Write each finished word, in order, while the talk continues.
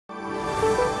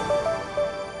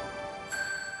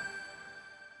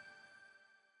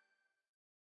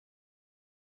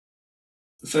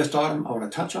The first item I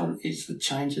want to touch on is the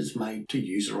changes made to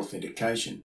user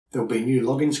authentication. There will be a new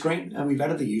login screen, and we've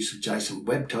added the use of JSON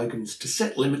web tokens to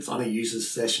set limits on a user's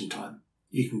session time.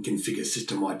 You can configure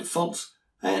system-wide defaults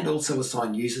and also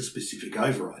assign user-specific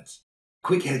overrides.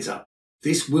 Quick heads up,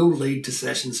 this will lead to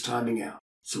sessions timing out.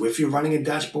 So if you're running a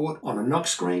dashboard on a NOC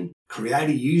screen, create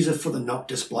a user for the NOC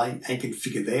display and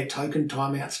configure their token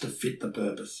timeouts to fit the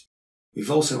purpose.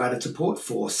 We've also added support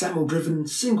for SAML-driven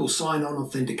single sign-on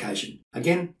authentication.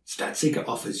 Again, Statseeker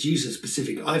offers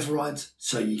user-specific overrides,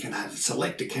 so you can have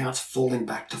select accounts falling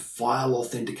back to file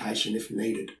authentication if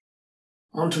needed.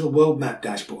 Onto the world map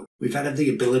dashboard. We've added the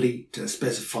ability to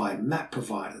specify map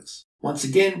providers. Once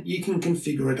again, you can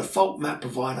configure a default map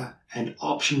provider and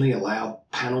optionally allow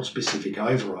panel-specific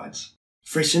overrides.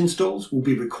 Fresh installs will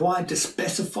be required to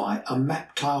specify a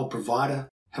map tile provider.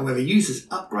 However, users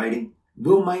upgrading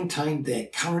will maintain their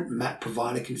current map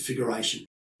provider configuration.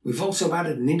 We've also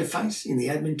added an interface in the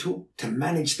admin tool to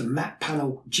manage the map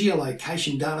panel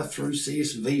geolocation data through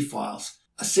CSV files,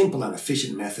 a simple and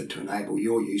efficient method to enable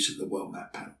your use of the world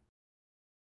map panel.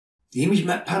 The image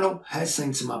map panel has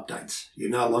seen some updates. You're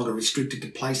no longer restricted to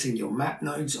placing your map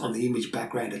nodes on the image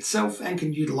background itself and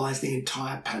can utilize the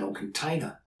entire panel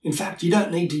container. In fact, you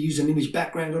don't need to use an image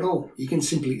background at all. You can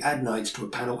simply add nodes to a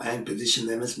panel and position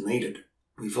them as needed.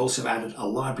 We've also added a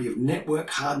library of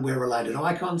network hardware-related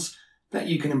icons that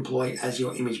you can employ as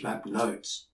your image map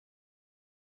nodes.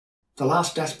 The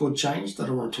last dashboard change that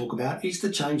I want to talk about is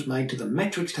the change made to the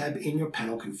metrics tab in your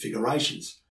panel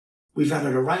configurations. We've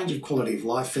added a range of quality of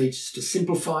life features to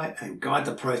simplify and guide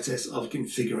the process of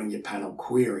configuring your panel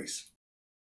queries.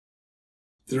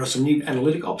 There are some new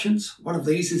analytic options. One of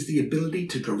these is the ability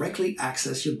to directly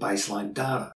access your baseline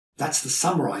data. That's the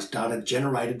summarized data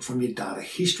generated from your data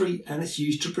history, and it's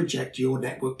used to project your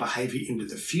network behavior into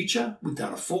the future with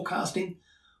data forecasting,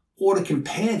 or to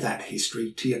compare that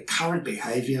history to your current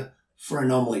behavior for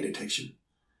anomaly detection.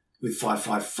 With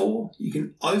 554, you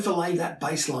can overlay that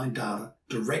baseline data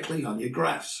directly on your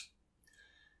graphs.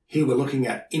 Here we're looking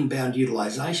at inbound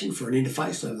utilization for an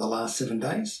interface over the last 7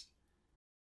 days.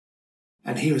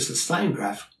 And here is the same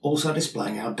graph also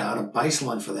displaying our data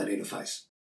baseline for that interface.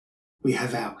 We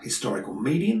have our historical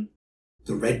median,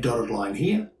 the red dotted line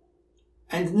here,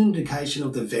 and an indication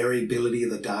of the variability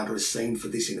of the data as seen for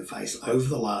this interface over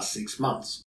the last 6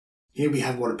 months. Here we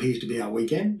have what appears to be our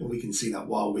weekend, and we can see that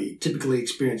while we typically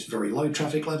experience very low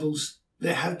traffic levels,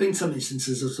 there have been some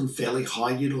instances of some fairly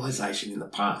high utilization in the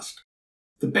past.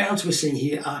 The bounds we're seeing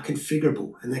here are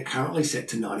configurable, and they're currently set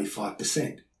to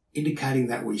 95%, indicating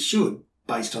that we should,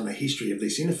 based on the history of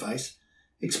this interface,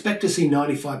 expect to see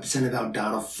 95% of our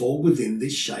data fall within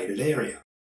this shaded area.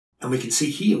 And we can see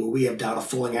here where we have data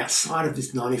falling outside of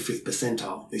this 95th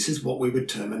percentile. This is what we would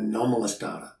term anomalous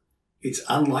data. It's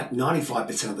unlike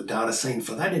 95% of the data seen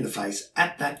for that interface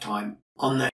at that time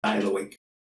on that day of the week.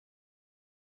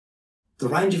 The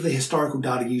range of the historical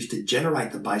data used to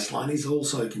generate the baseline is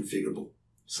also configurable,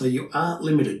 so you aren't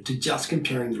limited to just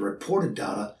comparing the reported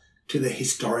data to the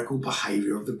historical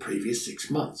behavior of the previous 6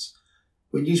 months.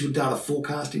 When used with data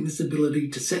forecasting, this ability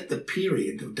to set the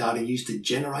period of data used to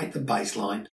generate the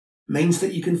baseline means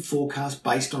that you can forecast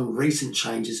based on recent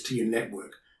changes to your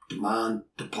network, demand,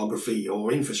 topography,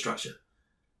 or infrastructure.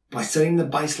 By setting the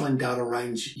baseline data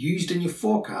range used in your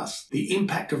forecasts, the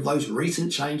impact of those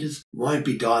recent changes won't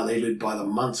be diluted by the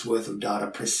month's worth of data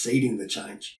preceding the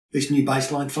change. This new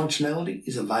baseline functionality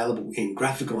is available in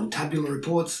graphical and tabular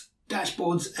reports,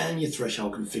 dashboards, and your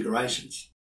threshold configurations.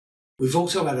 We've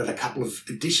also added a couple of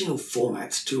additional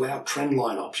formats to our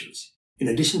trendline options. In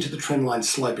addition to the trendline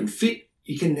slope and fit,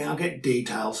 you can now get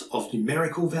details of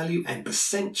numerical value and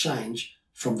percent change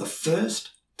from the first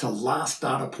to last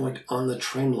data point on the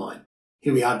trend line.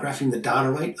 Here we are graphing the data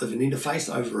rate of an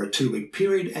interface over a 2-week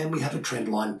period, and we have a trend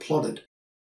line plotted.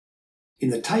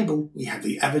 In the table, we have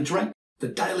the average rate, the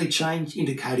daily change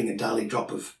indicating a daily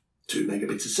drop of 2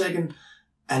 megabits a second,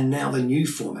 and now the new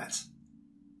formats.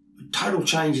 A total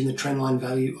change in the trendline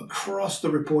value across the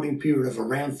reporting period of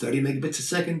around 30 megabits a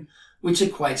second, which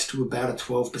equates to about a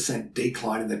 12%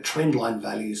 decline in the trendline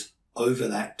values over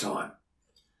that time.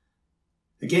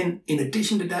 Again, in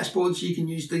addition to dashboards, you can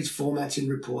use these formats in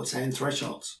reports and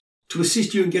thresholds. To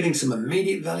assist you in getting some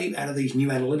immediate value out of these new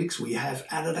analytics, we have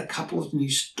added a couple of new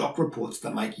stock reports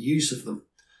that make use of them.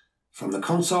 From the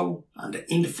console, under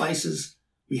interfaces,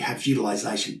 we have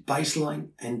utilization baseline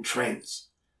and trends.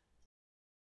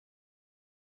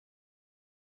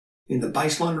 In the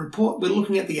baseline report, we're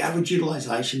looking at the average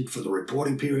utilization for the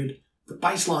reporting period, the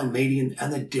baseline median,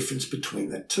 and the difference between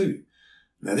the two.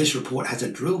 Now, this report has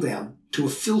a drill down to a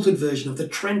filtered version of the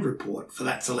trend report for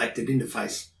that selected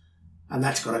interface. and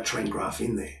that's got a trend graph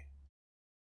in there.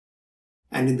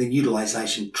 And in the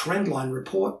utilization trendline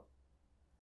report,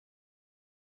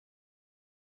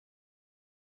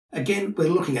 again, we're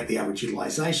looking at the average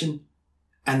utilization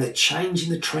and the change in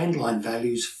the trendline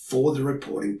values for the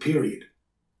reporting period.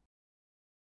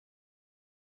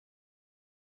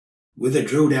 With a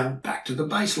drill down back to the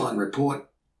baseline report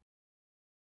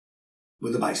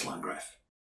with a baseline graph.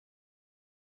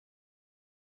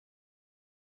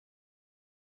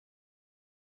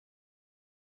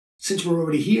 Since we're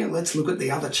already here, let's look at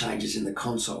the other changes in the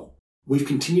console. We've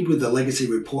continued with the legacy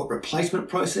report replacement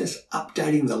process,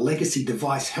 updating the legacy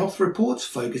device health reports,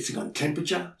 focusing on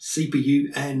temperature,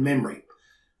 CPU, and memory.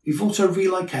 We've also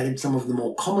relocated some of the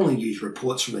more commonly used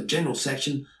reports from the general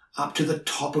section up to the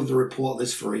top of the report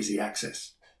list for easy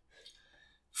access.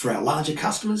 For our larger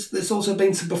customers, there's also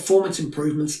been some performance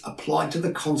improvements applied to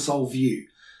the console view.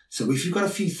 So if you've got a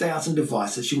few thousand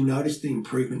devices, you'll notice the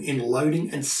improvement in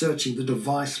loading and searching the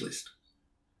device list.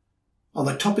 On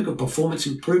the topic of performance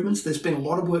improvements, there's been a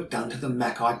lot of work done to the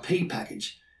Mac IP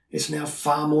package. It's now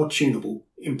far more tunable,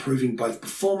 improving both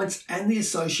performance and the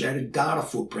associated data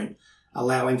footprint,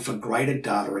 allowing for greater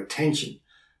data retention.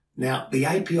 Now, the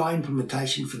API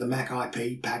implementation for the Mac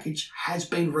IP package has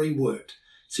been reworked.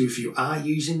 So if you are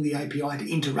using the API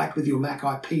to interact with your Mac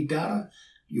IP data,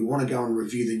 you'll want to go and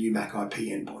review the new Mac IP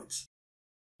endpoints.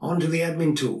 On to the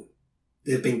admin tool.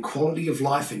 There have been quality of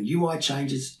life and UI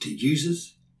changes to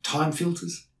users, time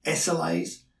filters,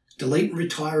 SLAs, delete and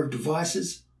retire of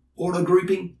devices, auto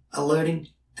grouping, alerting,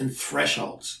 and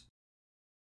thresholds.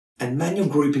 And manual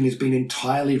grouping has been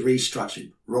entirely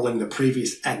restructured, rolling the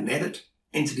previous add and edit,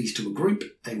 entities to a group,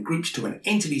 and groups to an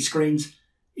entity screens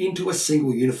into a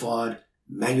single unified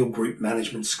manual group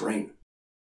management screen.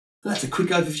 That's a quick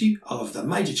overview of the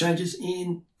major changes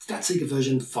in Statseeker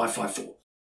version 554.